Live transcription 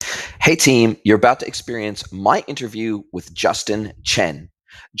Hey team, you're about to experience my interview with Justin CHEN.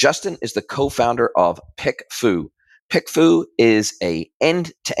 Justin is the co-founder of PICKFU. PICKFU is a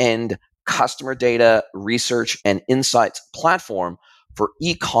end-to-end customer data research and insights platform for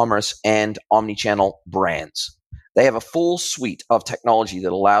e-commerce and omnichannel brands. They have a full suite of technology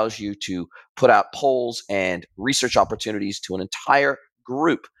that allows you to put out polls and research opportunities to an entire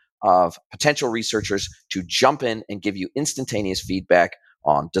group of potential researchers to jump in and give you instantaneous feedback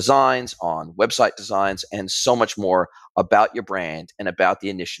on designs, on website designs, and so much more about your brand and about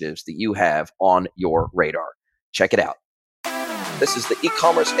the initiatives that you have on your radar. Check it out. This is the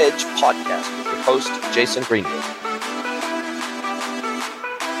E-commerce Edge podcast with your host, Jason Greenwood.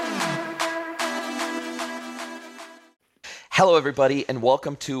 Hello, everybody, and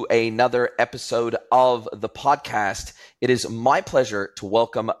welcome to another episode of the podcast. It is my pleasure to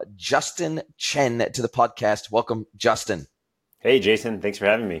welcome Justin CHEN to the podcast. Welcome, Justin. Hey, Jason. Thanks for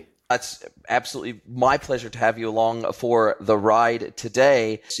having me. It's absolutely my pleasure to have you along for the ride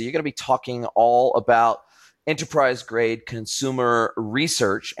today. So you're going to be talking all about enterprise-grade consumer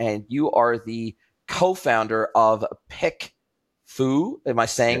research, and you are the co-founder of PICKFU. Am I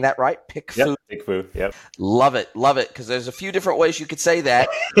saying that right? PICKFU. Yep, PICKFU. Yep. Love it, because there's a few different ways you could say that.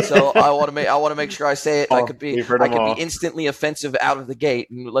 So I want to make sure I say it. I could be instantly offensive out of the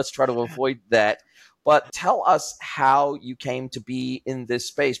gate, and let's try to avoid that. But tell us how you came to be in this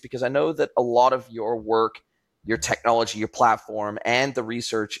space, because I know that a lot of your work, your technology, your platform, and the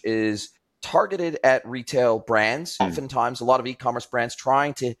research is targeted at retail brands. Oftentimes, a lot of e-commerce brands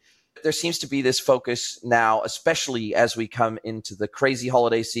there seems to be this focus now, especially as we come into the crazy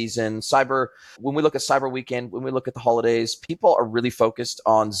holiday season. When we look at Cyber Weekend, when we look at the holidays, people are really focused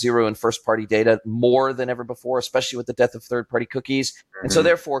on zero and first party data more than ever before, especially with the death of third party cookies. Mm-hmm. And so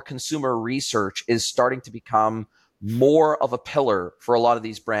therefore, consumer research is starting to become more of a pillar for a lot of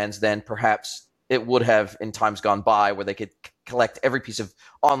these brands than perhaps it would have in times gone by, where they could collect every piece of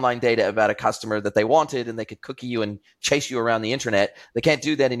online data about a customer that they wanted, and they could cookie you and chase you around the internet. They can't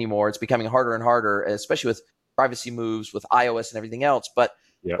do that anymore. It's becoming harder and harder, especially with privacy moves, with iOS and everything else. But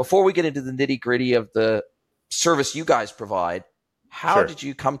Before we get into the nitty gritty of the service you guys provide, how did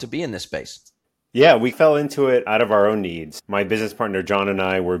you come to be in this space? Yeah, we fell into it out of our own needs. My business partner, John, and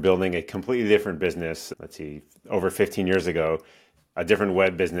I were building a completely different business, over 15 years ago. A different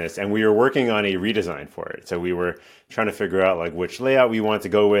web business, and we were working on a redesign for it. So we were trying to figure out which layout we wanted to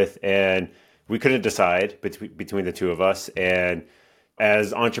go with, and we couldn't decide between the two of us. And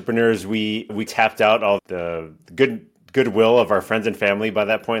as entrepreneurs, we tapped out all the goodwill of our friends and family by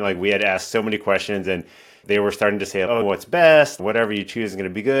that point. We had asked so many questions, and they were starting to say, "Oh, what's best? Whatever you choose is going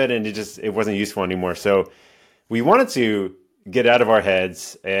to be good," and it wasn't useful anymore. So we wanted to get out of our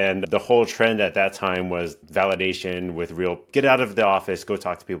heads, and the whole trend at that time was validation with get out of the office, go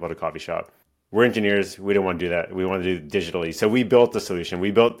talk to people at a coffee shop. We're engineers. We don't want to do that. We want to do it digitally. So we built the solution.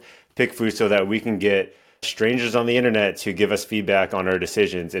 We built PICKFU so that we can get strangers on the internet to give us feedback on our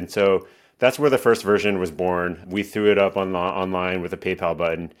decisions. And so that's where the first version was born. We threw it up online with a PayPal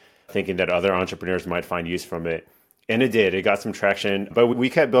button, thinking that other entrepreneurs might find use from it. And it did. It got some traction. But we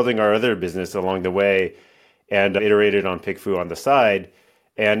kept building our other business along the way and iterated on PICKFU on the side.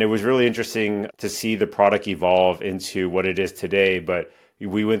 And it was really interesting to see the product evolve into what it is today. But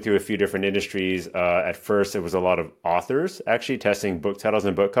we went through a few different industries. At first, it was a lot of authors actually testing book titles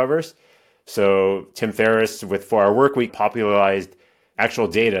and book covers. So Tim Ferriss with 4 Hour Workweek popularized actual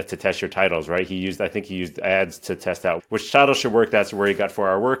data to test your titles, right? I think he used ads to test out which titles should work. That's where he got 4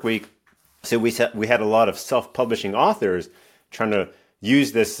 Hour Workweek. So we had a lot of self-publishing authors trying to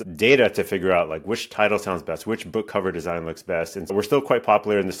use this data to figure out which title sounds best, which book cover design looks best. And so we're still quite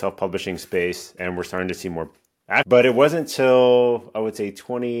popular in the self-publishing space, and we're starting to see more. But it wasn't until, I would say,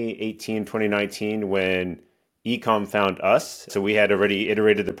 2018, 2019 when eCom found us. So we had already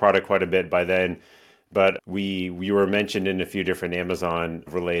iterated the product quite a bit by then, but we were mentioned in a few different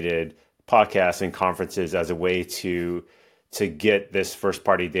Amazon-related podcasts and conferences as a way to get this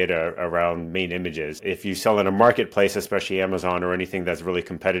first-party data around main images. If you sell in a marketplace, especially Amazon or anything that's really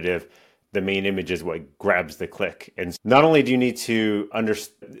competitive, the main image is what grabs the click. And not only do you need to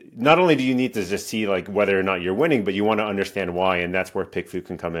just see whether or not you're winning, but you want to understand why, and that's where PICKFU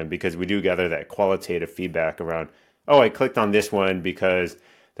can come in, because we do gather that qualitative feedback around, I clicked on this one because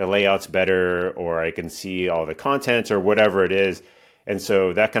the layout's better, or I can see all the contents, or whatever it is. And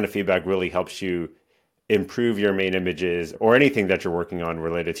so that kind of feedback really helps you improve your main images or anything that you're working on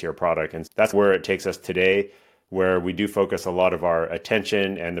related to your product. And that's where it takes us today, where we do focus a lot of our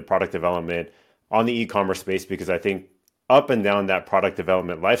attention and the product development on the e-commerce space, because I think up and down that product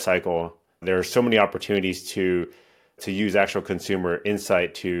development lifecycle, there are so many opportunities to use actual consumer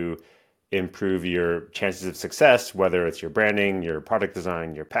insight to improve your chances of success, whether it's your branding, your product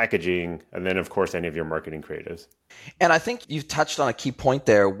design, your packaging, and then, of course, any of your marketing creatives. And I think you've touched on a key point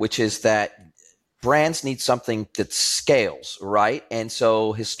there, which is that brands need something that scales, right? And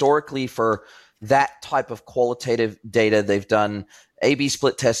so historically, for that type of qualitative data, they've done A/B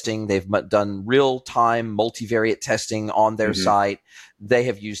split testing. They've done real-time multivariate testing on their site. They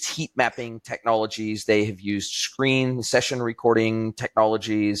have used heat mapping technologies. They have used screen session recording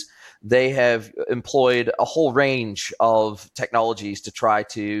technologies. They have employed a whole range of technologies to try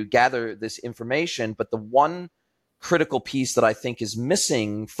to gather this information. But the one critical piece that I think is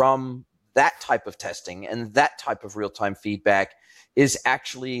missing from that type of testing and that type of real-time feedback is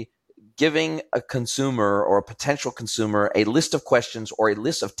actually giving a consumer or a potential consumer a list of questions or a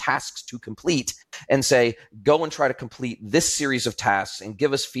list of tasks to complete and say, go and try to complete this series of tasks and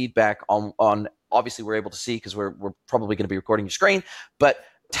give us feedback on obviously we're able to see because we're probably going to be recording your screen, but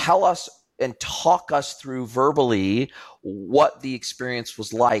tell us and talk us through verbally what the experience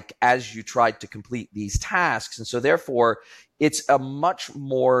was like as you tried to complete these tasks. And so therefore, it's a much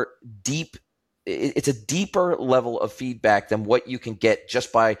more it's a deeper level of feedback than what you can get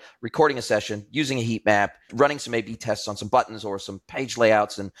just by recording a session, using a heat map, running some A/B tests on some buttons or some page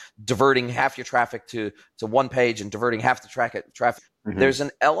layouts and diverting half your traffic to one page and diverting half the traffic. There's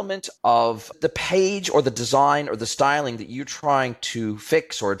an element of the page or the design or the styling that you're trying to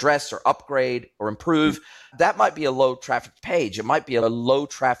fix or address or upgrade or improve. That might be a low traffic page. It might be a low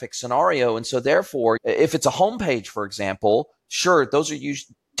traffic scenario. And so therefore, if it's a homepage, for example, sure, those are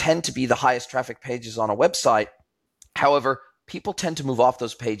tend to be the highest traffic pages on a website. However, people tend to move off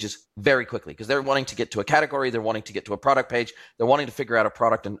those pages very quickly because they're wanting to get to a category, they're wanting to get to a product page, they're wanting to figure out a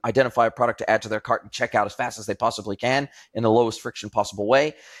product and identify a product to add to their cart and check out as fast as they possibly can in the lowest friction possible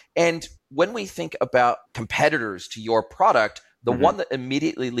way. And when we think about competitors to your product, the one that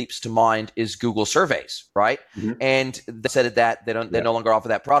immediately leaps to mind is Google surveys, right? And they said that they no longer offer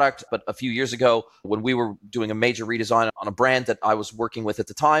that product. But a few years ago, when we were doing a major redesign on a brand that I was working with at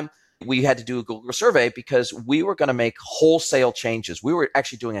the time, we had to do a Google survey because we were going to make wholesale changes. We were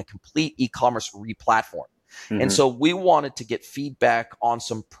actually doing a complete e-commerce replatform. And so we wanted to get feedback on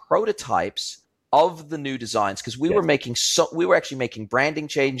some prototypes of the new designs because we were actually making branding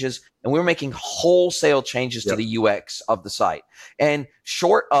changes and we were making wholesale changes to the UX of the site. And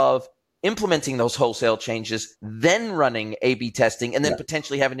short of implementing those wholesale changes, then running A/B testing and then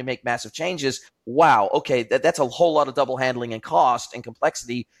potentially having to make massive changes, wow, okay, that's a whole lot of double handling and cost and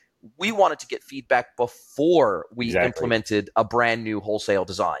complexity. We wanted to get feedback before we implemented a brand new wholesale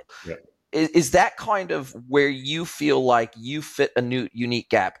design. Is that kind of where you feel like you fit a new unique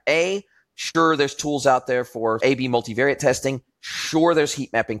gap? Sure, there's tools out there for A/B multivariate testing. Sure, there's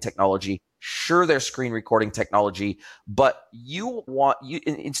heat mapping technology. Sure, there's screen recording technology. But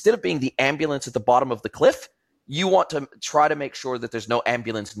instead of being the ambulance at the bottom of the cliff, you want to try to make sure that there's no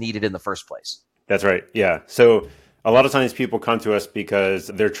ambulance needed in the first place. That's right. Yeah. So a lot of times people come to us because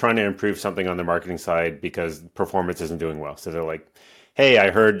they're trying to improve something on the marketing side because performance isn't doing well. So they're like, hey,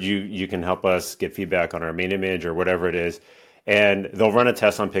 I heard you can help us get feedback on our main image or whatever it is. And they'll run a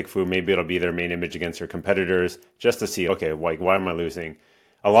test on PICKFU. Maybe it'll be their main image against their competitors just to see, okay, why am I losing?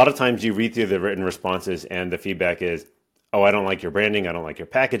 A lot of times you read through the written responses and the feedback is, oh, I don't like your branding. I don't like your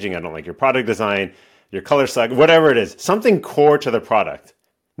packaging. I don't like your product design. Your color suck, whatever it is, something core to the product,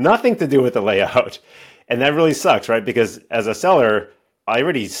 nothing to do with the layout. And that really sucks, right? Because as a seller, I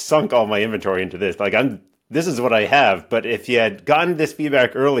already sunk all my inventory into this. This is what I have. But if you had gotten this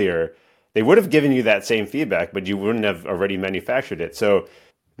feedback earlier, they would have given you that same feedback, but you wouldn't have already manufactured it. So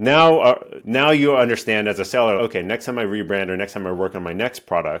now you understand as a seller, okay, next time I rebrand or next time I work on my next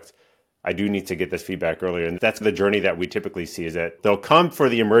product, I do need to get this feedback earlier. And that's the journey that we typically see is that they'll come for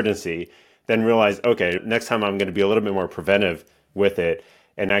the emergency, then realize, okay, next time I'm going to be a little bit more preventive with it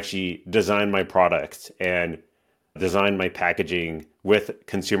and actually design my product and design my packaging with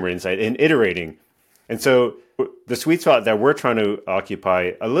consumer insight and iterating. And so the sweet spot that we're trying to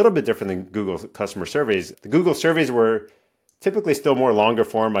occupy a little bit different than Google customer surveys. The Google surveys were typically still more longer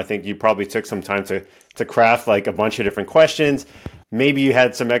form. I think you probably took some time to craft like a bunch of different questions. Maybe you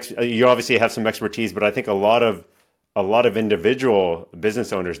had you obviously have some expertise, but I think a lot of individual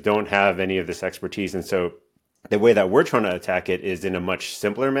business owners don't have any of this expertise. And so the way that we're trying to attack it is in a much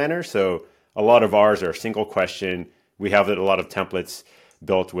simpler manner. So a lot of ours are single question. We have a lot of templates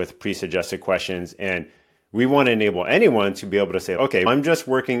built with pre-suggested questions. And we want to enable anyone to be able to say, okay, I'm just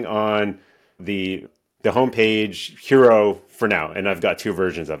working on the homepage hero for now, and I've got 2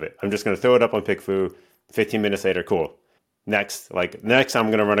 versions of it. I'm just going to throw it up on PICKFU. 15 minutes later, cool. Next, I'm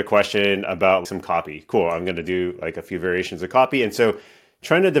going to run a question about some copy. Cool. I'm going to do like a few variations of copy. And so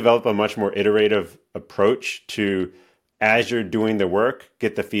trying to develop a much more iterative approach to, as you're doing the work,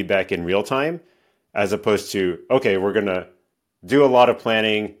 get the feedback in real time, as opposed to, okay, we're going to do a lot of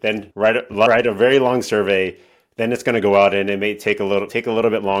planning, then write a very long survey, then it's going to go out and it may take a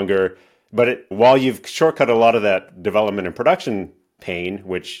little bit longer. But while you've shortcut a lot of that development and production pain,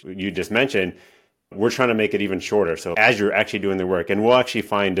 which you just mentioned, we're trying to make it even shorter. So as you're actually doing the work, and we'll actually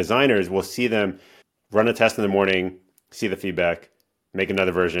find designers, we'll see them run a test in the morning, see the feedback, make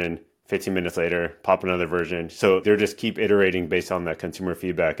another version, 15 minutes later, pop another version. So they're just keep iterating based on that consumer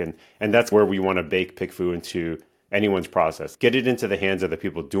feedback. And that's where we want to bake PICKFU into anyone's process. Get it into the hands of the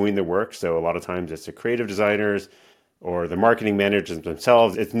people doing the work. So a lot of times it's the creative designers or the marketing managers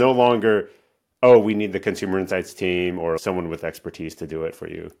themselves. It's no longer, oh, we need the consumer insights team or someone with expertise to do it for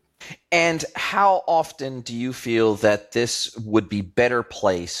you. And how often do you feel that this would be better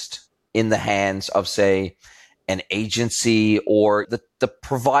placed in the hands of, say, an agency or the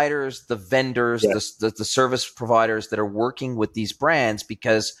providers, the vendors, the service providers that are working with these brands?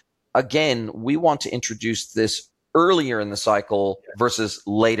 Because, again, we want to introduce this earlier in the cycle versus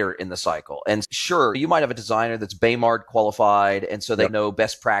later in the cycle. And sure, you might have a designer that's Baymard qualified, and so they know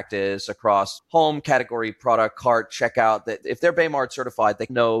best practice across home, category, product, cart, checkout. That if they're Baymard certified, they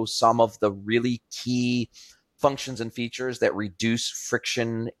know some of the really key functions and features that reduce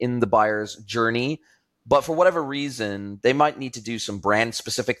friction in the buyer's journey. But for whatever reason, they might need to do some brand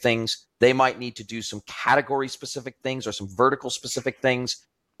specific things. They might need to do some category specific things or some vertical specific things.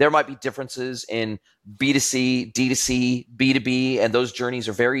 There might be differences in B2C, D2C, B2B, and those journeys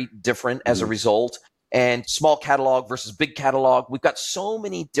are very different as a result. And small catalog versus big catalog. We've got so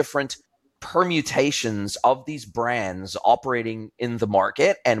many different permutations of these brands operating in the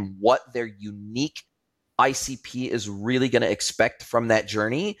market and what their unique ICP is really going to expect from that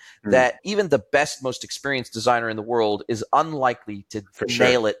journey that even the best, most experienced designer in the world is unlikely to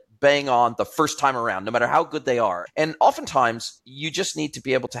nail it bang on the first time around, no matter how good they are. And oftentimes, you just need to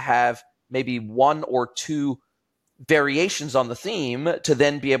be able to have maybe one or two variations on the theme to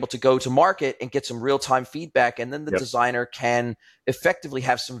then be able to go to market and get some real-time feedback. And then the designer can effectively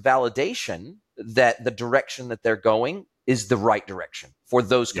have some validation that the direction that they're going is the right direction for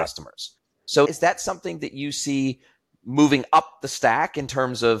those customers. So is that something that you see moving up the stack in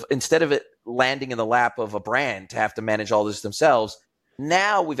terms of, instead of it landing in the lap of a brand to have to manage all this themselves,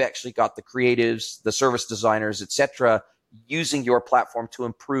 now we've actually got the creatives, the service designers, et cetera, using your platform to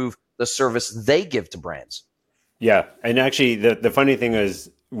improve the service they give to brands? Yeah. And actually, the funny thing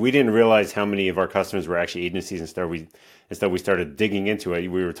is, we didn't realize how many of our customers were actually agencies until we started digging into it.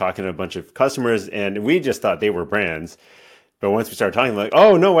 We were talking to a bunch of customers, and we just thought they were brands. But once we started talking, like,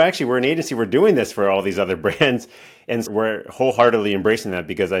 oh, no, actually, we're an agency. We're doing this for all these other brands. And we're wholeheartedly embracing that,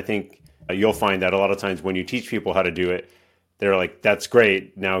 because I think you'll find that a lot of times when you teach people how to do it, they're like, that's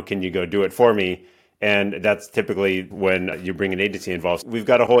great. Now, can you go do it for me? And that's typically when you bring an agency involved. We've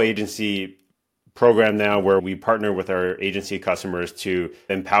got a whole agency program now where we partner with our agency customers to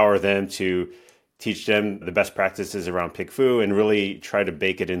empower them, to teach them the best practices around PICKFU and really try to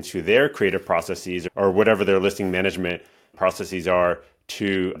bake it into their creative processes or whatever their listing management processes are,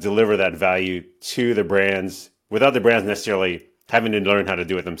 to deliver that value to the brands without the brands necessarily having to learn how to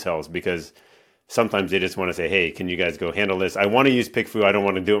do it themselves, because sometimes they just want to say, hey, can you guys go handle this? I want to use PICKFU. I don't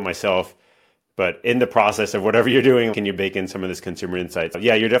want to do it myself. But in the process of whatever you're doing, can you bake in some of this consumer insights?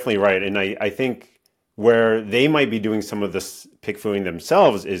 Yeah, you're definitely right. And I think where they might be doing some of this PICKFUing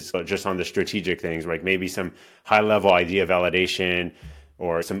themselves is just on the strategic things, like maybe some high-level idea validation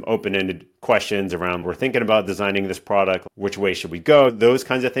or some open-ended questions around, we're thinking about designing this product, which way should we go? Those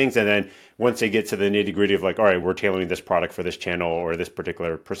kinds of things. And then once they get to the nitty-gritty of like, all right, we're tailoring this product for this channel or this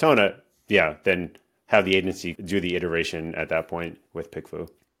particular persona, then have the agency do the iteration at that point with PICKFU.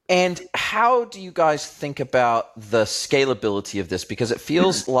 And how do you guys think about the scalability of this? Because it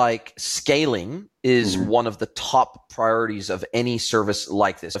feels like scaling is one of the top priorities of any service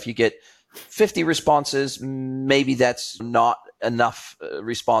like this. If you get 50 responses, maybe that's not enough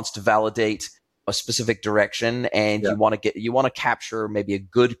response to validate a specific direction, and you want to capture maybe a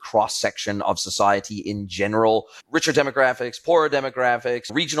good cross section of society in general, richer demographics, poorer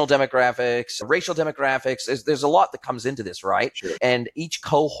demographics, regional demographics, racial demographics. There's a lot that comes into this, right? Sure. And each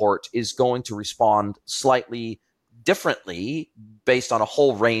cohort is going to respond slightly differently based on a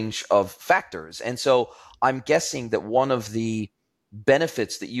whole range of factors. And so I'm guessing that one of the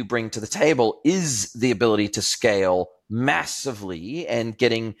benefits that you bring to the table is the ability to scale massively and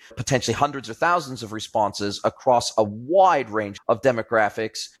getting potentially hundreds or thousands of responses across a wide range of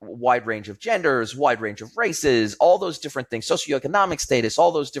demographics, wide range of genders, wide range of races, all those different things, socioeconomic status,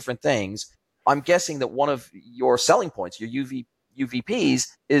 all those different things. I'm guessing that one of your selling points, your UVPs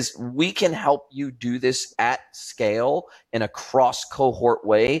is we can help you do this at scale in a cross cohort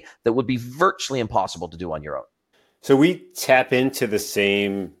way that would be virtually impossible to do on your own. So we tap into the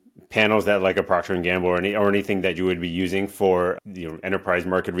same panels that like a Procter & Gamble or anything that you would be using for enterprise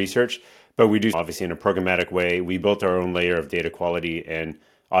market research, but we do obviously in a programmatic way. We built our own layer of data quality and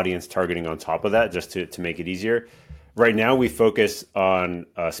audience targeting on top of that just to make it easier. Right now, we focus on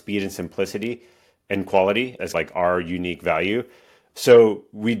speed and simplicity and quality as like our unique value. So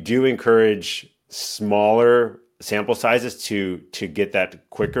we do encourage smaller sample sizes to get that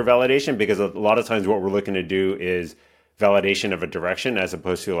quicker validation, because a lot of times what we're looking to do is validation of a direction as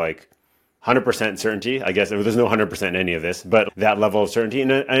opposed to like 100% certainty. I guess there's no 100% in any of this, but that level of certainty.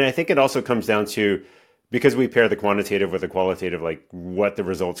 And I think it also comes down to, because we pair the quantitative with the qualitative, like what the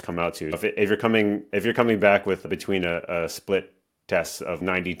results come out to. If you're coming back with between a split test of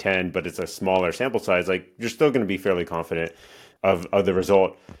 90-10, but it's a smaller sample size, like you're still going to be fairly confident of the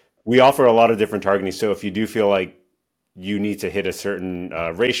result. We offer a lot of different targeting. So if you do feel like you need to hit a certain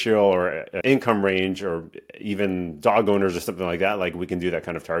ratio or income range or even dog owners or something like that, like we can do that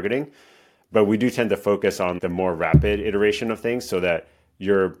kind of targeting. But we do tend to focus on the more rapid iteration of things so that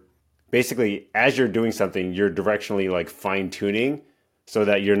you're basically, as you're doing something, you're directionally like fine tuning so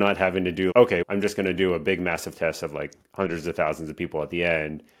that you're not having to do, okay, I'm just going to do a big massive test of like hundreds of thousands of people at the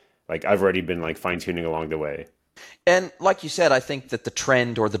end. Like I've already been like fine tuning along the way. And like you said, I think that the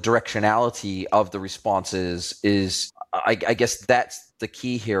trend or the directionality of the responses is, I guess that's the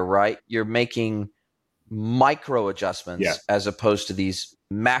key here, right? You're making micro adjustments as opposed to these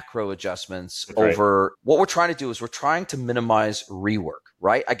macro adjustments over what we're trying to do is we're trying to minimize rework,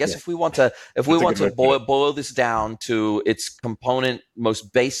 right? I guess if we want to boil this down to its component,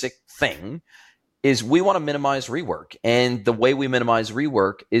 most basic thing, is we want to minimize rework. And the way we minimize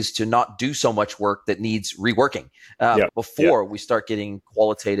rework is to not do so much work that needs reworking before we start getting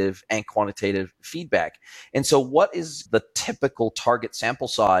qualitative and quantitative feedback. And so what is the typical target sample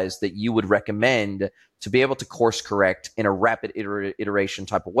size that you would recommend to be able to course correct in a rapid iteration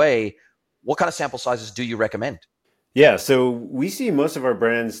type of way? What kind of sample sizes do you recommend? Yeah, so we see most of our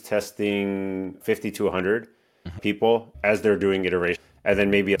brands testing 50 to 100 people as they're doing iteration. And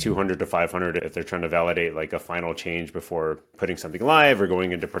then maybe 200 to 500 if they're trying to validate like a final change before putting something live or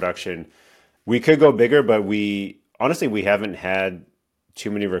going into production. We could go bigger, but we haven't had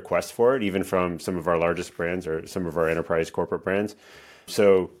too many requests for it, even from some of our largest brands or some of our enterprise corporate brands.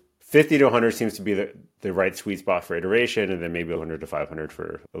 So 50 to 100 seems to be the right sweet spot for iteration, and then maybe 100 to 500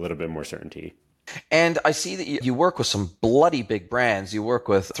 for a little bit more certainty. And I see that you work with some bloody big brands. You work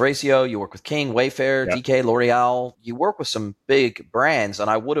with Thrasio, you work with King, Wayfair, DK, L'Oreal. You work with some big brands, and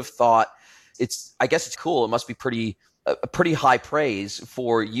I would have thought I guess it's cool. It must be pretty high praise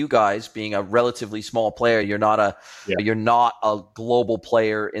for you guys being a relatively small player. You're not a global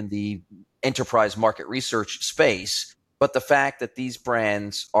player in the enterprise market research space. But the fact that these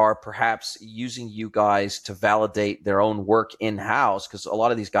brands are perhaps using you guys to validate their own work in-house, because a lot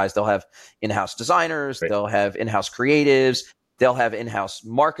of these guys, they'll have in-house designers, they'll have in-house creatives, they'll have in-house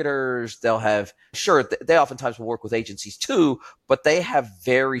marketers, they oftentimes will work with agencies too, but they have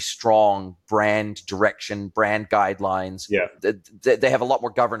very strong brand direction, brand guidelines. Yeah. They have a lot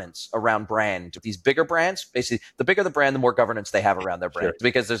more governance around brand. These bigger brands, basically, the bigger the brand, the more governance they have around their brand,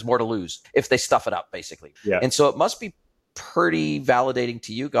 because there's more to lose if they stuff it up, basically. Yeah. And so it must be pretty validating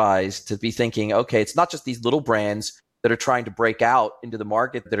to you guys to be thinking, okay, it's not just these little brands that are trying to break out into the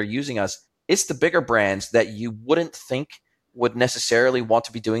market that are using us. It's the bigger brands that you wouldn't think would necessarily want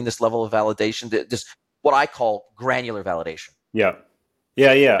to be doing this level of validation, this what I call granular validation. Yeah.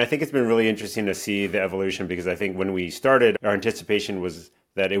 I think it's been really interesting to see the evolution, because I think when we started, our anticipation was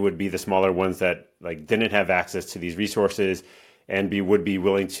that it would be the smaller ones that like didn't have access to these resources and would be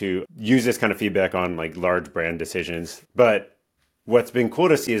willing to use this kind of feedback on like large brand decisions. But what's been cool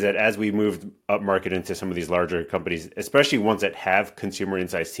to see is that as we moved up market into some of these larger companies, especially ones that have consumer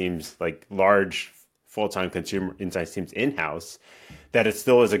insights teams, like large full-time consumer insights teams in-house, that it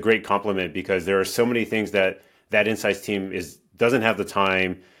still is a great complement, because there are so many things that insights team doesn't have the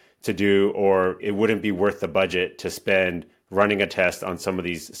time to do, or it wouldn't be worth the budget to spend running a test on some of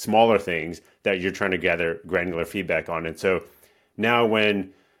these smaller things that you're trying to gather granular feedback on. And so now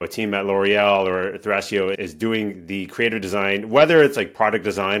when a team at L'Oreal or Thrasio is doing the creative design, whether it's like product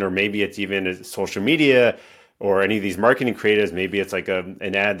design or maybe it's even social media or any of these marketing creatives, maybe it's like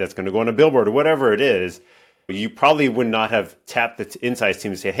an ad that's going to go on a billboard or whatever it is, You probably would not have tapped the insights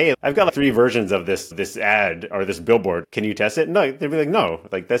team to say, hey, I've got like 3 versions of this ad or this billboard. Can you test it? No, they'd be like, no,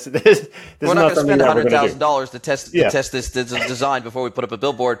 like this we're not going to spend $100,000 to test this design before we put up a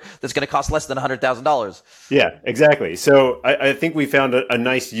billboard that's going to cost less than $100,000. Yeah, exactly. So I think we found a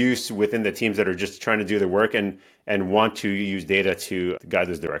nice use within the teams that are just trying to do the work and want to use data to guide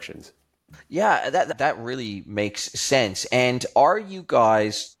those directions. Yeah, that really makes sense. And are you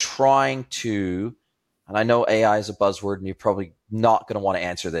guys trying to, and I know AI is a buzzword and you're probably not going to want to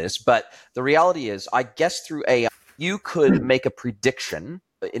answer this, but the reality is, I guess through AI, you could make a prediction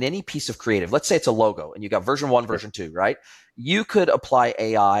in any piece of creative. Let's say it's a logo and you got version 1, version 2, right? You could apply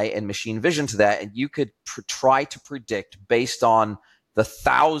AI and machine vision to that, and you could try to predict based on the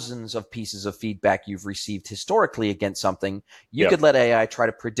thousands of pieces of feedback you've received historically against something. You could let AI try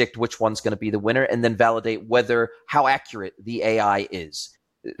to predict which one's going to be the winner and then validate how accurate the AI is.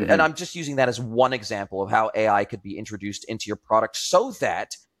 Mm-hmm. And I'm just using that as one example of how AI could be introduced into your product so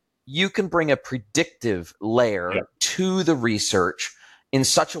that you can bring a predictive layer to the research in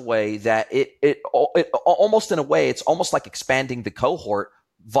such a way that it almost in a way, it's almost like expanding the cohort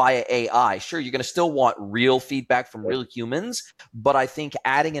via AI. Sure, you're going to still want real feedback from real humans, but I think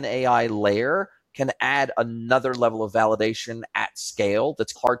adding an AI layer can add another level of validation at scale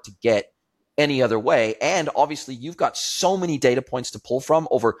that's hard to get any other way. And obviously you've got so many data points to pull from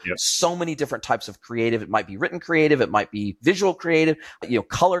over so many different types of creative. It might be written creative, it might be visual creative,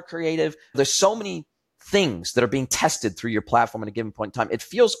 color creative. There's so many things that are being tested through your platform at a given point in time. It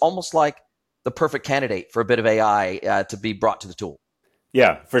feels almost like the perfect candidate for a bit of AI to be brought to the tool.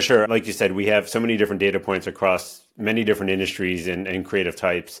 Yeah, for sure. Like you said, we have so many different data points across many different industries and creative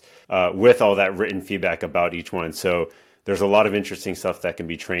types with all that written feedback about each one. So there's a lot of interesting stuff that can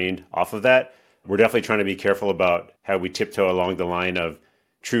be trained off of that. We're definitely trying to be careful about how we tiptoe along the line of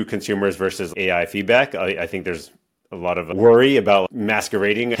true consumers versus AI feedback. I think there's a lot of worry about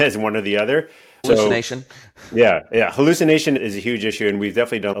masquerading as one or the other. Hallucination. So, yeah. Hallucination is a huge issue, and we've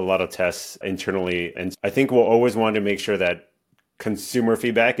definitely done a lot of tests internally. And I think we'll always want to make sure that consumer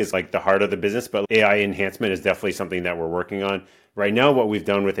feedback is like the heart of the business, but AI enhancement is definitely something that we're working on. Right now, what we've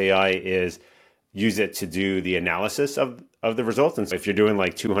done with AI is use it to do the analysis of the results. And so if you're doing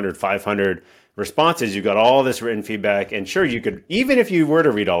like 200, 500 responses, you've got all this written feedback. And sure, you could, even if you were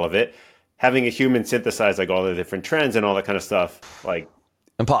to read all of it, having a human synthesize like all the different trends and all that kind of stuff, like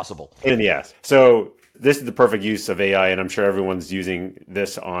impossible. In the ass. So this is the perfect use of AI. And I'm sure everyone's using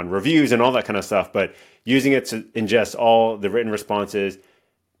this on reviews and all that kind of stuff, but using it to ingest all the written responses,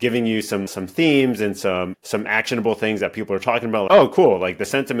 giving you some themes and some actionable things that people are talking about. Oh, cool. Like the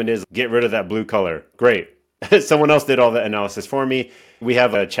sentiment is get rid of that blue color. Great. Someone else did all the analysis for me. We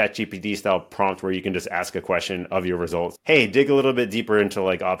have a ChatGPT style prompt where you can just ask a question of your results. Hey, dig a little bit deeper into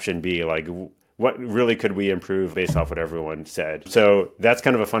like option B. Like what really could we improve based off what everyone said? So that's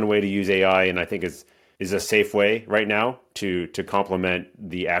kind of a fun way to use AI. And I think is a safe way right now to complement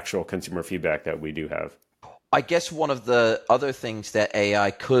the actual consumer feedback that we do have. I guess one of the other things that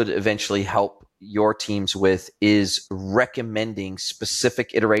AI could eventually help your teams with is recommending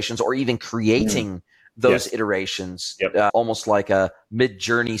specific iterations or even creating those iterations, almost like a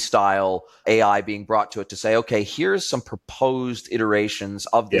mid-journey style AI being brought to it to say, okay, here's some proposed iterations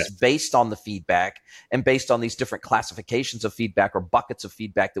of this based on the feedback and based on these different classifications of feedback or buckets of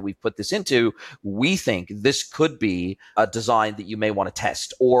feedback that we've put this into. We think this could be a design that you may want to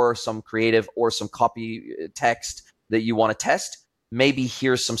test, or some creative or some copy text that you want to test. Maybe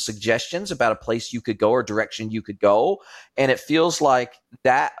here's some suggestions about a place you could go or direction you could go. And it feels like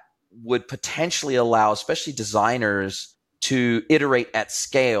that would potentially allow, especially designers, to iterate at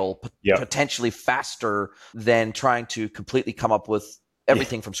scale, potentially faster than trying to completely come up with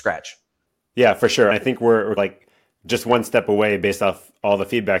everything from scratch. Yeah, for sure. I think we're like just one step away based off all the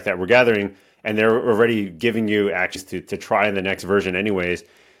feedback that we're gathering, and they're already giving you access to try in the next version anyways.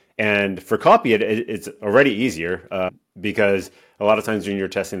 And for copy, it's already easier because a lot of times when you're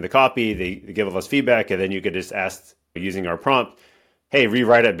testing the copy, they give us feedback, and then you could just ask using our prompt, hey,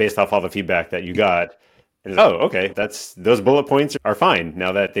 rewrite it based off all the feedback that you got. And okay, those bullet points are fine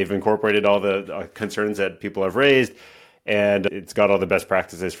now that they've incorporated all the concerns that people have raised, and it's got all the best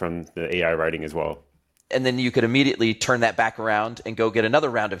practices from the AI writing as well. And then you could immediately turn that back around and go get another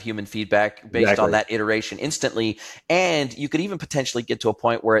round of human feedback based on that iteration instantly. And you could even potentially get to a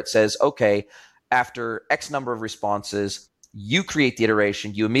point where it says, okay, after X number of responses, you create the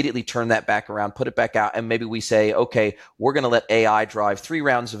iteration, you immediately turn that back around, put it back out, and maybe we say, okay, we're going to let AI drive 3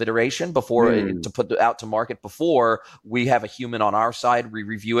 rounds of iteration before to put it out to market before we have a human on our side. We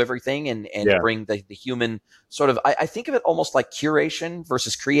review everything and bring the human sort of, I think of it almost like curation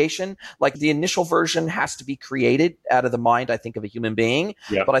versus creation. Like the initial version has to be created out of the mind, I think, of a human being.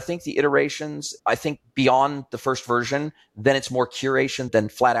 Yeah. But I think the iterations, I think beyond the first version, then it's more curation than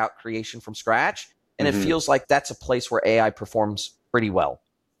flat out creation from scratch. And it feels like that's a place where AI performs pretty well.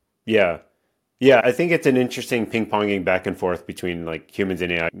 Yeah. Yeah, I think it's an interesting ping-ponging back and forth between like humans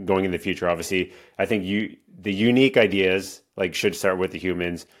and AI going in the future. Obviously, I think the unique ideas like should start with the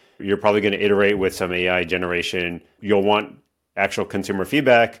humans. You're probably going to iterate with some AI generation. You'll want actual consumer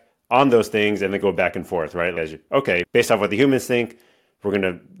feedback on those things and then go back and forth, right? Okay, based off what the humans think, we're going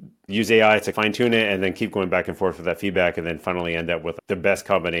to use AI to fine tune it and then keep going back and forth with that feedback and then finally end up with the best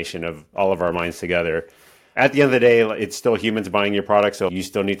combination of all of our minds together. At the end of the day, it's still humans buying your product. So you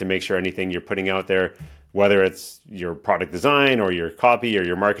still need to make sure anything you're putting out there, whether it's your product design or your copy or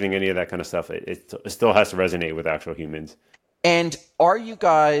your marketing, any of that kind of stuff, it still has to resonate with actual humans. And are you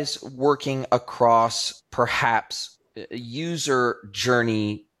guys working across perhaps user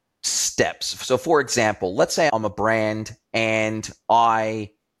journey steps? So for example, let's say I'm a brand and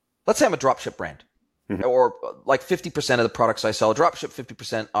let's say I'm a dropship brand, or like 50% of the products I sell dropship,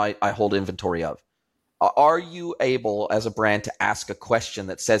 50% I hold inventory of. Are you able as a brand to ask a question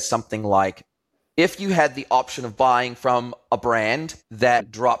that says something like, if you had the option of buying from a brand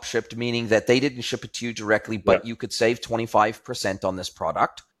that drop shipped, meaning that they didn't ship it to you directly, but you could save 25% on this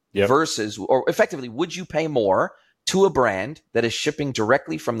product versus, or effectively, would you pay more to a brand that is shipping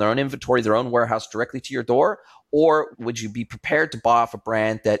directly from their own inventory, their own warehouse directly to your door? Or would you be prepared to buy off a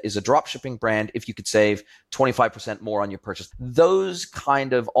brand that is a drop shipping brand if you could save 25% more on your purchase? Those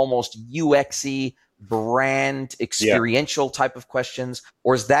kind of almost UX-y, brand experiential type of questions,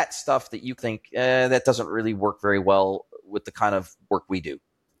 or is that stuff that you think that doesn't really work very well with the kind of work we do?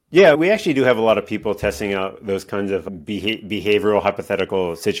 Yeah, we actually do have a lot of people testing out those kinds of behavioral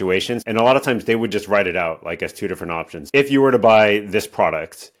hypothetical situations. And a lot of times they would just write it out like as 2 different options. If you were to buy this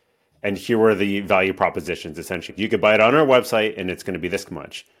product and here were the value propositions, essentially, you could buy it on our website and it's going to be this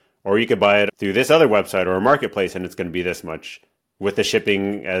much, or you could buy it through this other website or a marketplace and it's going to be this much, with the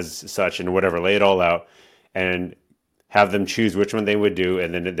shipping as such and whatever, lay it all out and have them choose which one they would do,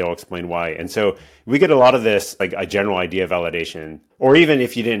 and then they'll explain why. And so we get a lot of this, like a general idea validation. Or even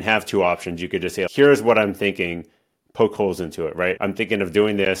if you didn't have 2 options, you could just say, here's what I'm thinking, poke holes into it, right? I'm thinking of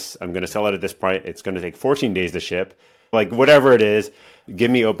doing this. I'm going to sell it at this price. It's going to take 14 days to ship. Like whatever it is,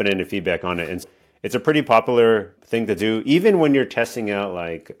 give me open-ended feedback on it. And it's a pretty popular thing to do, even when you're testing out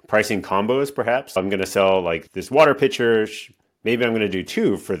like pricing combos, perhaps. I'm going to sell like this water pitcher. Maybe I'm going to do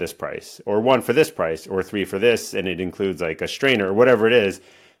 2 for this price, or 1 for this price, or 3 for this, and it includes like a strainer or whatever it is.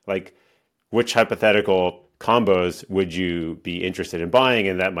 Like, which hypothetical combos would you be interested in buying?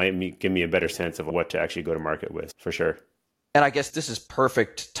 And that might give me a better sense of what to actually go to market with, for sure. And I guess this is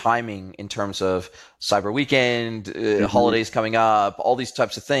perfect timing in terms of Cyber Weekend, holidays coming up, all these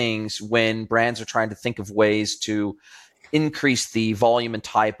types of things, when brands are trying to think of ways to increase the volume and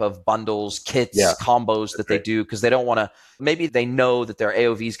type of bundles, kits, combos that they do, because they don't want to, maybe they know that their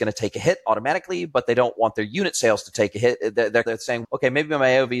AOV is going to take a hit automatically, but they don't want their unit sales to take a hit. They're saying, okay, maybe my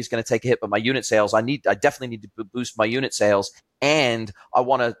AOV is going to take a hit, but my unit sales, I definitely need to boost my unit sales. And I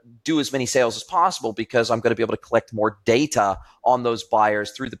want to do as many sales as possible because I'm going to be able to collect more data on those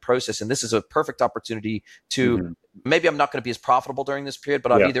buyers through the process. And this is a perfect opportunity to, maybe I'm not going to be as profitable during this period,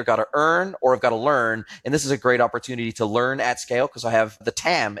 but I've either got to earn or I've got to learn. And this is a great opportunity to learn at scale because I have the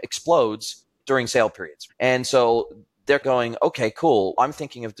TAM explodes during sale periods. And so they're going, okay, cool. I'm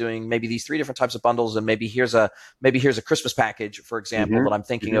thinking of doing maybe these 3 different types of bundles. And maybe here's a Christmas package, for example, that I'm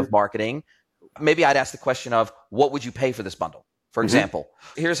thinking of marketing. Maybe I'd ask the question of, what would you pay for this bundle? For example,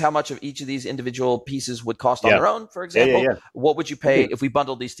 here's how much of each of these individual pieces would cost on their own, for example. What would you pay if we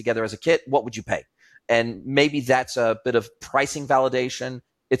bundled these together as a kit? What would you pay? And maybe that's a bit of pricing validation.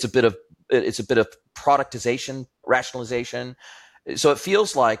 It's a bit of productization, rationalization. So it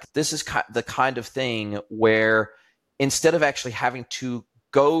feels like this is the kind of thing where instead of actually having to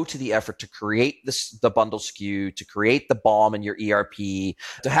go to the effort to create the bundle SKU, to create the BOM in your ERP,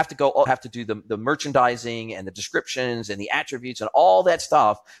 to have to do the merchandising and the descriptions and the attributes and all that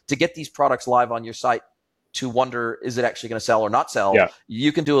stuff to get these products live on your site, to wonder, is it actually going to sell or not sell?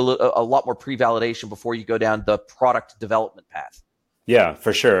 You can do a lot more pre-validation before you go down the product development path. Yeah,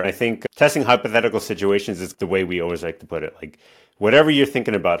 for sure. I think testing hypothetical situations is the way we always like to put it. Like whatever you're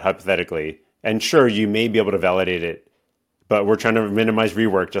thinking about hypothetically, and sure, you may be able to validate it but we're trying to minimize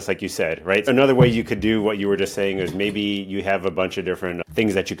rework, just like you said, right? Another way you could do what you were just saying is maybe you have a bunch of different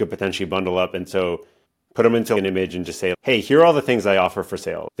things that you could potentially bundle up. And so put them into an image and just say, hey, here are all the things I offer for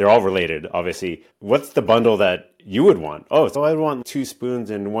sale. They're all related, obviously. What's the bundle that you would want? Oh, so I want 2 spoons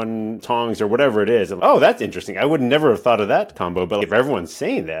and 1 tongs or whatever it is. Oh, that's interesting. I would never have thought of that combo. But if everyone's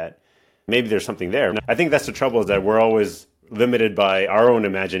saying that, maybe there's something there. I think that's the trouble, is that we're always limited by our own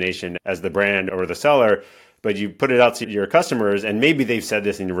imagination as the brand or the seller. But you put it out to your customers, and maybe they've said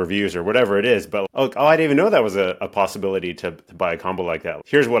this in your reviews or whatever it is. But, oh, I didn't even know that was a possibility to buy a combo like that.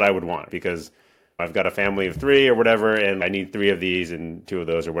 Here's what I would want, because I've got a family of 3 or whatever, and I need 3 of these and 2 of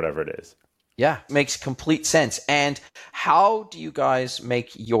those or whatever it is. Yeah, makes complete sense. And how do you guys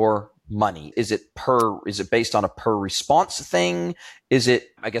make your money? Is it based on a per response thing? Is it,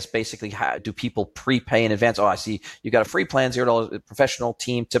 I guess, basically, how do people prepay in advance? Oh, I see. You got a free plan, $0 professional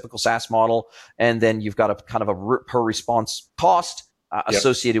team, typical SaaS model. And then you've got a kind of a per response cost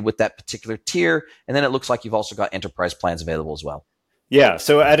associated with that particular tier. And then it looks like you've also got enterprise plans available as well. Yeah.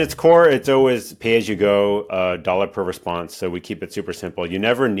 So at its core, it's always pay as you go, dollar per response. So we keep it super simple. You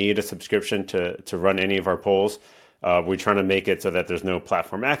never need a subscription to run any of our polls. We're trying to make it so that there's no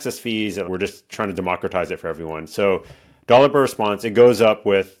platform access fees. And we're just trying to democratize it for everyone. So dollar per response, it goes up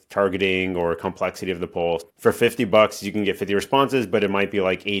with targeting or complexity of the poll. For $50, you can get 50 responses, but it might be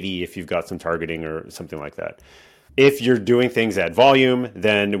like 80 if you've got some targeting or something like that. If you're doing things at volume,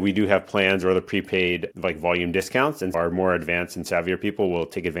 then we do have plans or the prepaid like volume discounts, and our more advanced and savvier people will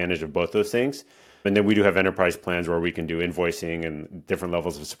take advantage of both those things. And then we do have enterprise plans where we can do invoicing and different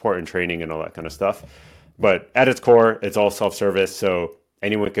levels of support and training and all that kind of stuff. But at its core, it's all self-service. So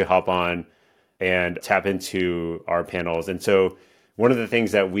anyone could hop on and tap into our panels. And so one of the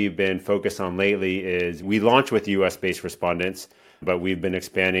things that we've been focused on lately is we launched with US-based respondents, but we've been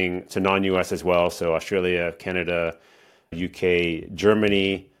expanding to non-US as well. So Australia, Canada, UK,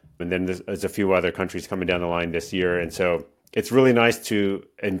 Germany, and then there's a few other countries coming down the line this year. And so it's really nice to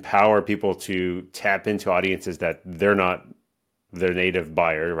empower people to tap into audiences that they're not their native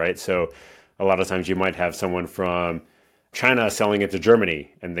buyer, right? So a lot of times you might have someone from China selling it to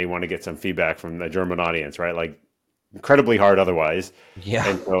Germany, and they want to get some feedback from the German audience, right? Like, incredibly hard otherwise. Yeah.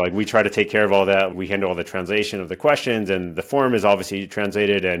 And so we try to take care of all that. We handle all the translation of the questions, and the form is obviously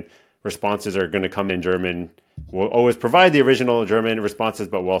translated, and responses are going to come in German. We'll always provide the original German responses,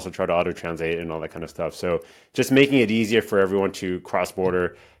 but we'll also try to auto-translate and all that kind of stuff. So just making it easier for everyone to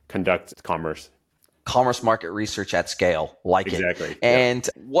cross-border conduct commerce. Commerce market research at scale, like exactly. it. And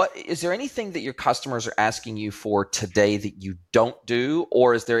what is there anything that your customers are asking you for today that you don't do?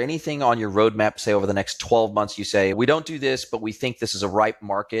 Or is there anything on your roadmap, say over the next 12 months, you say, we don't do this, but we think this is a ripe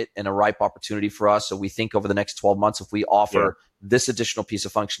market and a ripe opportunity for us. So we think over the next 12 months, if we offer this additional piece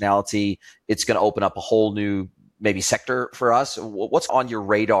of functionality, it's going to open up a whole new maybe sector for us. What's on your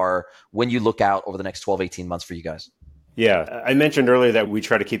radar when you look out over the next 12, 18 months for you guys? Yeah, I mentioned earlier that we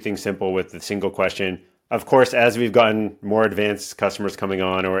try to keep things simple with the single question. Of course, as we've gotten more advanced customers coming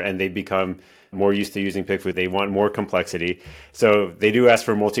on, and they become more used to using PICKFU, they want more complexity. So they do ask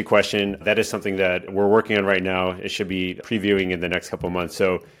for multi-question. That is something that we're working on right now. It should be previewing in the next couple of months.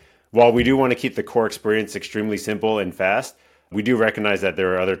 So while we do want to keep the core experience extremely simple and fast, we do recognize that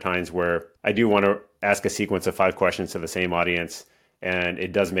there are other times where I do want to ask a sequence of 5 questions to the same audience, and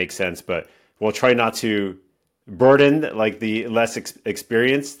it does make sense, but we'll try not to burden like the less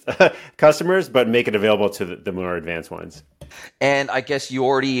experienced customers, but make it available to the more advanced ones. And I guess you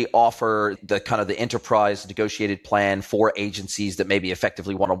already offer the kind of the enterprise negotiated plan for agencies that maybe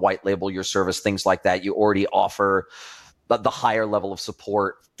effectively want to white label your service, things like that. You already offer the higher level of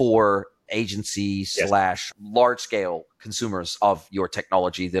support for agencies / large scale consumers of your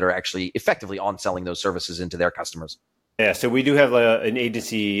technology that are actually effectively on selling those services into their customers. Yeah, so we do have an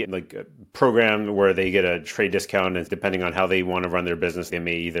agency program where they get a trade discount, and depending on how they want to run their business, they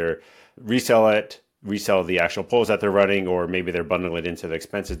may either resell the actual polls that they're running, or maybe they're bundling it into the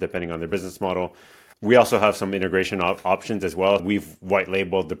expenses depending on their business model. We also have some integration options as well. We've white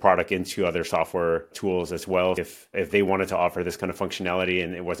labeled the product into other software tools as well. If they wanted to offer this kind of functionality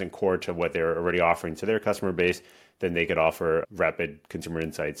and it wasn't core to what they're already offering to their customer base, then they could offer rapid consumer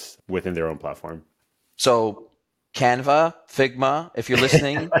insights within their own platform. So Canva, Figma, if you're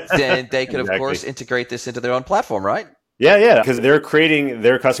listening, then they could, of course, integrate this into their own platform, right? Yeah, because their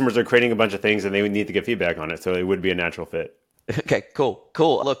customers are creating a bunch of things and they would need to get feedback on it. So it would be a natural fit. Okay, cool.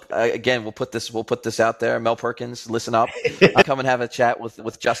 Look, again, we'll put this out there. Mel Perkins, listen up. Come and have a chat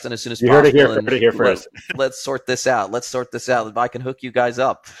with Justin as soon as You possible. heard it here first. Let's sort this out. If I can hook you guys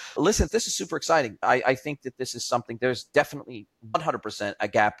up. Listen, this is super exciting. I think that this is something, there's definitely 100% a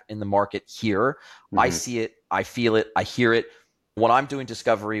gap in the market here. Mm-hmm. I see it, I feel it, I hear it. When I'm doing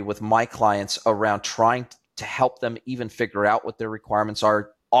discovery with my clients around trying to help them even figure out what their requirements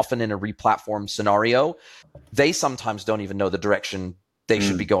are, often in a replatform scenario, they sometimes don't even know the direction they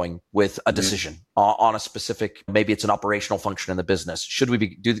should be going with a decision on a specific, maybe it's an operational function in the business. Should we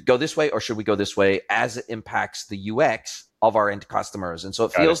go this way or should we go this way as it impacts the UX of our end customers? And so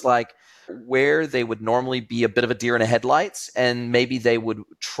it feels like where they would normally be a bit of a deer in the headlights, and maybe they would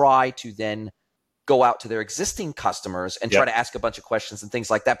try to then go out to their existing customers and try to ask a bunch of questions and things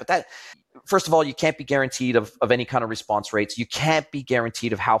like that. But that, first of all, you can't be guaranteed of any kind of response rates. You can't be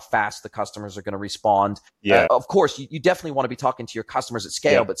guaranteed of how fast the customers are going to respond. Of course, you definitely want to be talking to your customers at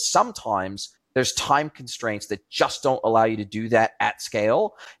scale, but sometimes there's time constraints that just don't allow you to do that at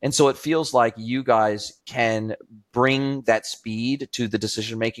scale. And so it feels like you guys can bring that speed to the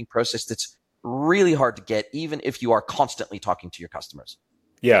decision-making process that's really hard to get, even if you are constantly talking to your customers.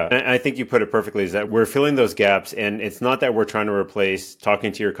 Yeah, and I think you put it perfectly, is that we're filling those gaps, and it's not that we're trying to replace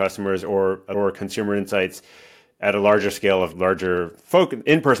talking to your customers or consumer insights at a larger scale of larger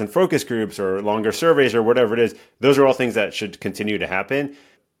in-person focus groups or longer surveys or whatever it is. Those are all things that should continue to happen.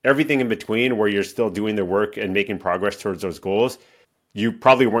 Everything in between, where you're still doing the work and making progress towards those goals, you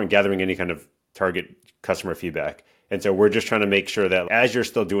probably weren't gathering any kind of target customer feedback. And so we're just trying to make sure that as you're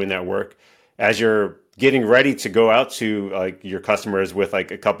still doing that work, as you're getting ready to go out to your customers with a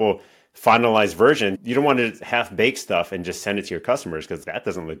couple finalized version, you don't want to half bake stuff and just send it to your customers, because that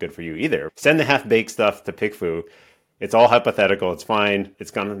doesn't look good for you either. Send the half baked stuff to PICKFU. It's all hypothetical. It's fine.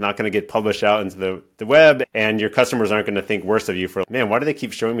 It's not going to get published out into the web, and your customers aren't going to think worse of you for, man, why do they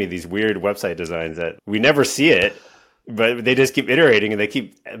keep showing me these weird website designs that we never see it, but they just keep iterating and they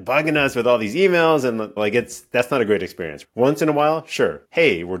keep bugging us with all these emails, and that's not a great experience. Once in a while, sure.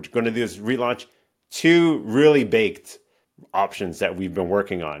 Hey, we're going to do this relaunch. 2 really baked options that we've been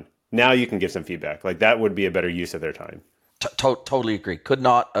working on. Now you can give some feedback. That would be a better use of their time. Totally agree. Could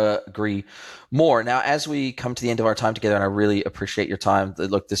not agree more. Now, as we come to the end of our time together, and I really appreciate your time.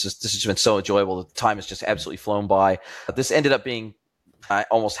 Look, this has been so enjoyable. The time has just absolutely flown by. This ended up being, I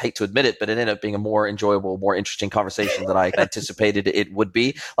almost hate to admit it, but it ended up being a more enjoyable, more interesting conversation than I anticipated it would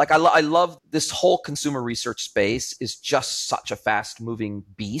be. I love this whole consumer research space is just such a fast moving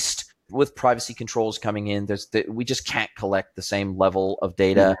beast. With privacy controls coming in, we just can't collect the same level of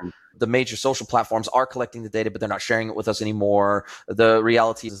data. Mm-hmm. The major social platforms are collecting the data, but they're not sharing it with us anymore. The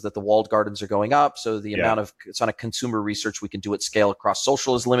reality is that the walled gardens are going up, so the amount of consumer research we can do at scale across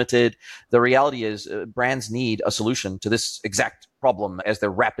social is limited. The reality is brands need a solution to this exact problem as they're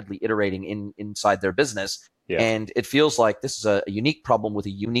rapidly iterating inside their business. Yeah. And it feels like this is a unique problem with a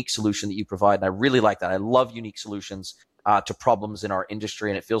unique solution that you provide, and I really like that. I love unique solutions to problems in our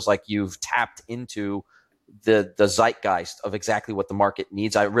industry, and it feels like you've tapped into the zeitgeist of exactly what the market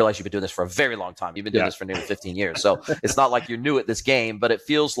needs. I realize you've been doing this for a very long time. You've been doing this for nearly 15 years. So it's not like you're new at this game, but it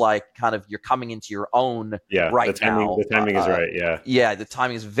feels like kind of you're coming into your own right now. The timing is right, Yeah, the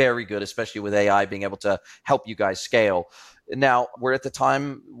timing is very good, especially with AI being able to help you guys scale. Now, we're at the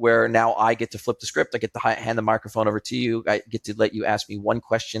time where now I get to flip the script. I get to hand the microphone over to you. I get to let you ask me one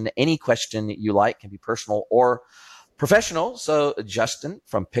question. Any question you like, can be personal or professional. So, Justin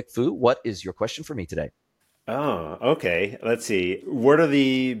from PICKFU, what is your question for me today? Oh, okay. Let's see. What are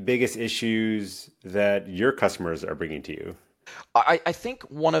the biggest issues that your customers are bringing to you? I think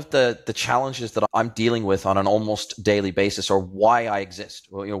one of the challenges that I'm dealing with on an almost daily basis, or why I exist.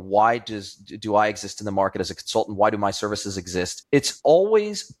 Well, why do I exist in the market as a consultant? Why do my services exist? It's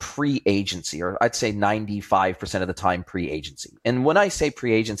always pre-agency, or I'd say 95% of the time pre-agency. And when I say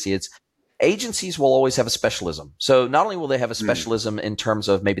pre-agency, it's agencies will always have a specialism. So not only will they have a specialism in terms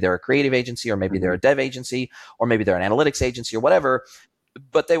of maybe they're a creative agency, or maybe they're a dev agency, or maybe they're an analytics agency or whatever,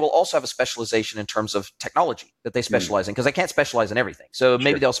 but they will also have a specialization in terms of technology that they specialize in, because they can't specialize in everything. So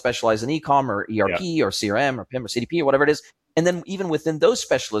maybe they'll specialize in e-com or ERP or CRM or PIM or CDP or whatever it is. And then even within those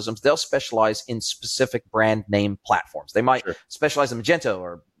specialisms, they'll specialize in specific brand name platforms. They might specialize in Magento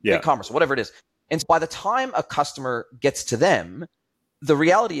or ECOMMERCE or whatever it is. And so by the time a customer gets to them, the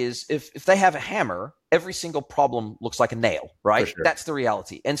reality is if they have a hammer, every single problem looks like a nail, right? Sure. That's the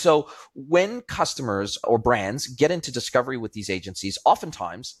reality. And so when customers or brands get into discovery with these agencies,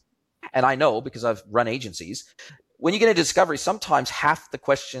 oftentimes, and I know because I've run agencies, when you get into discovery, sometimes half the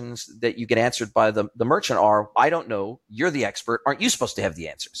questions that you get answered by the merchant are, I don't know, you're the expert, aren't you supposed to have the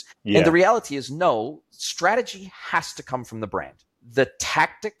answers? Yeah. And the reality is, no, strategy has to come from the brand. The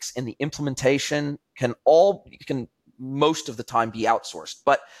tactics and the implementation can most of the time be outsourced,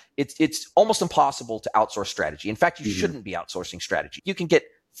 but it's almost impossible to outsource strategy. In fact, you shouldn't be outsourcing strategy. You can get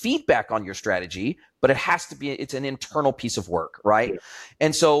feedback on your strategy, but it's an internal piece of work, right? Yeah.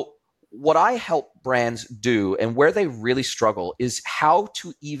 And so what I help brands do and where they really struggle is how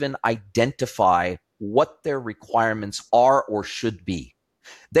to even identify what their requirements are or should be.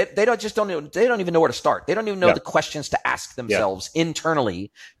 They don't even know where to start. They don't even know the questions to ask themselves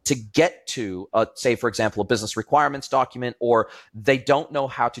internally to get to, say, for example, a business requirements document, or they don't know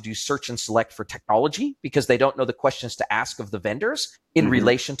how to do search and select for technology because they don't know the questions to ask of the vendors in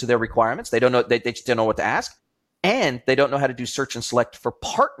relation to their requirements. They don't know. They just don't know what to ask. And they don't know how to do search and select for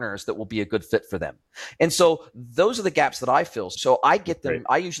partners that will be a good fit for them. And so those are the gaps that I fill. So I get them. Right.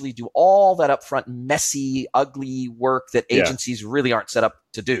 I usually do all that upfront, messy, ugly work that agencies really aren't set up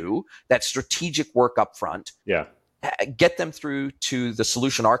to do, that strategic work upfront. Yeah. Get them through to the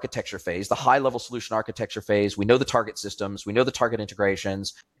solution architecture phase, the high level solution architecture phase. We know the target systems, we know the target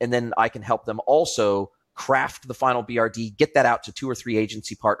integrations, and then I can help them also craft the final BRD, get that out to 2 or 3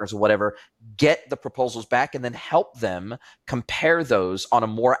 agency partners or whatever, get the proposals back, and then help them compare those on a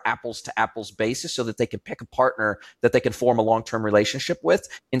more apples to apples basis so that they can pick a partner that they can form a long-term relationship with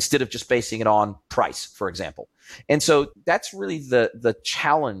instead of just basing it on price, for example. And so that's really the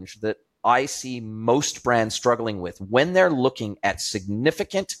challenge that I see most brands struggling with when they're looking at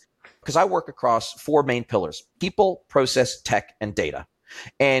significant, because I work across 4 main pillars: people, process, tech, and data.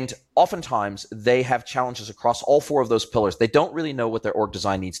 And oftentimes they have challenges across all 4 of those pillars. They don't really know what their org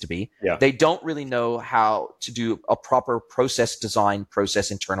design needs to be. Yeah. They don't really know how to do a proper process design process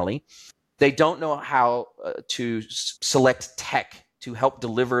internally. They don't know how to select tech to help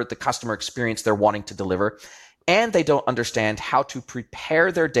deliver the customer experience they're wanting to deliver. And they don't understand how to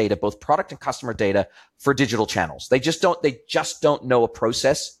prepare their data, both product and customer data, for digital channels. They just don't know a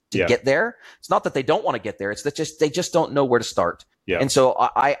process to get there. It's not that they don't want to get there. It's that they just don't know where to start. Yeah. And so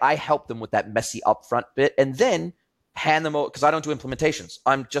I help them with that messy upfront bit and then hand them over, because I don't do implementations.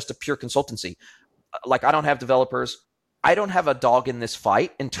 I'm just a pure consultancy. Like, I don't have developers. I don't have a dog in this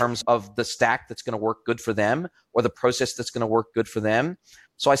fight in terms of the stack that's going to work good for them or the process that's going to work good for them.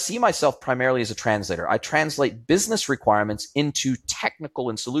 So I see myself primarily as a translator. I translate business requirements into technical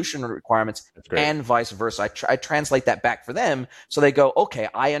and solution requirements and vice versa. I translate that back for them so they go, okay,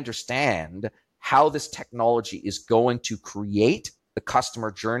 I understand how this technology is going to create the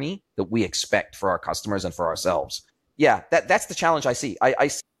customer journey that we expect for our customers and for ourselves. Yeah, that's the challenge I see. I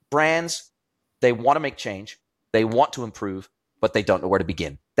see brands, they want to make change, they want to improve, but they don't know where to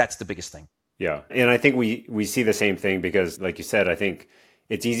begin. That's the biggest thing. Yeah, and I think we see the same thing because, like you said, I think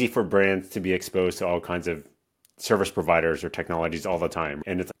it's easy for brands to be exposed to all kinds of service providers or technologies all the time.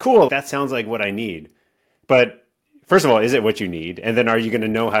 And it's cool, that sounds like what I need. But first of all, is it what you need? And then are you going to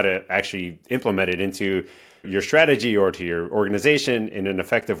know how to actually implement it into your strategy or to your organization in an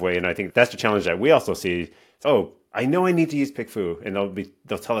effective way? And I think that's the challenge that we also see. Oh, I know I need to use PICKFU. And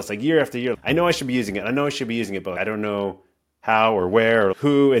they'll tell us like year after year, I know I should be using it, but I don't know how or where or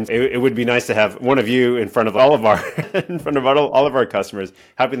who. And it would be nice to have one of you in front of all of our customers,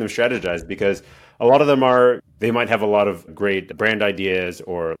 helping them strategize, because a lot of them they might have a lot of great brand ideas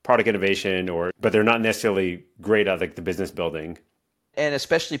or product innovation, but they're not necessarily great at like the business building. And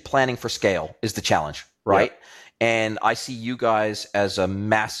especially planning for scale is the challenge, right? Yeah. And I see you guys as a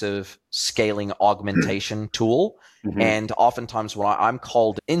massive scaling augmentation tool. Mm-hmm. And oftentimes when I'm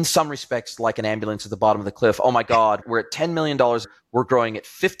called, in some respects, like an ambulance at the bottom of the cliff, oh my God, we're at $10 million. We're growing at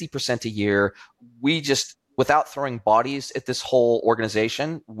 50% a year. We just, without throwing bodies at this whole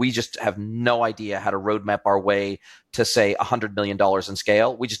organization, we just have no idea how to roadmap our way to, say, $100 million in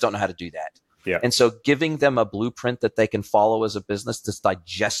scale. We just don't know how to do that. Yeah. And so giving them a blueprint that they can follow as a business that's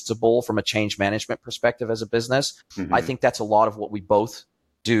digestible from a change management perspective as a business, mm-hmm. I think that's a lot of what we both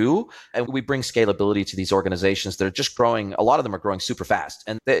do. And we bring scalability to these organizations that are just growing. A lot of them are growing super fast.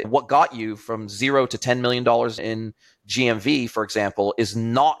 And what got you from $0 to $10 million in GMV, for example, is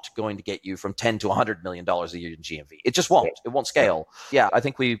not going to get you from $10 to $100 million a year in GMV. It just won't. It won't scale. Yeah, I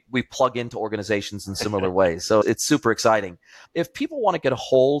think we plug into organizations in similar ways. So it's super exciting. If people want to get a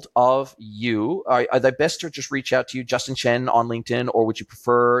hold of you, are they best to just reach out to you, Justin Chen, on LinkedIn, or would you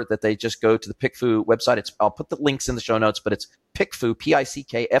prefer that they just go to the PICKFU website? I'll put the links in the show notes, but it's PICKFU,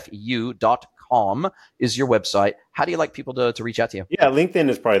 PICKFU.com is your website. How do you like people to reach out to you? Yeah, LinkedIn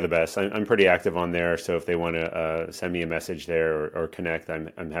is probably the best. I'm pretty active on there. So if they want to send me a message there or connect,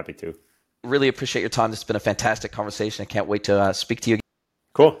 I'm happy to. Really appreciate your time. This has been a fantastic conversation. I can't wait to speak to you again.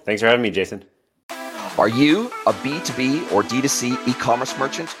 Cool. Thanks for having me, Jason. Are you a B2B or D2C e-commerce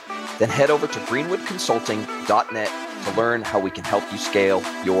merchant? Then head over to greenwoodconsulting.net to learn how we can help you scale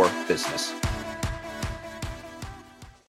your business.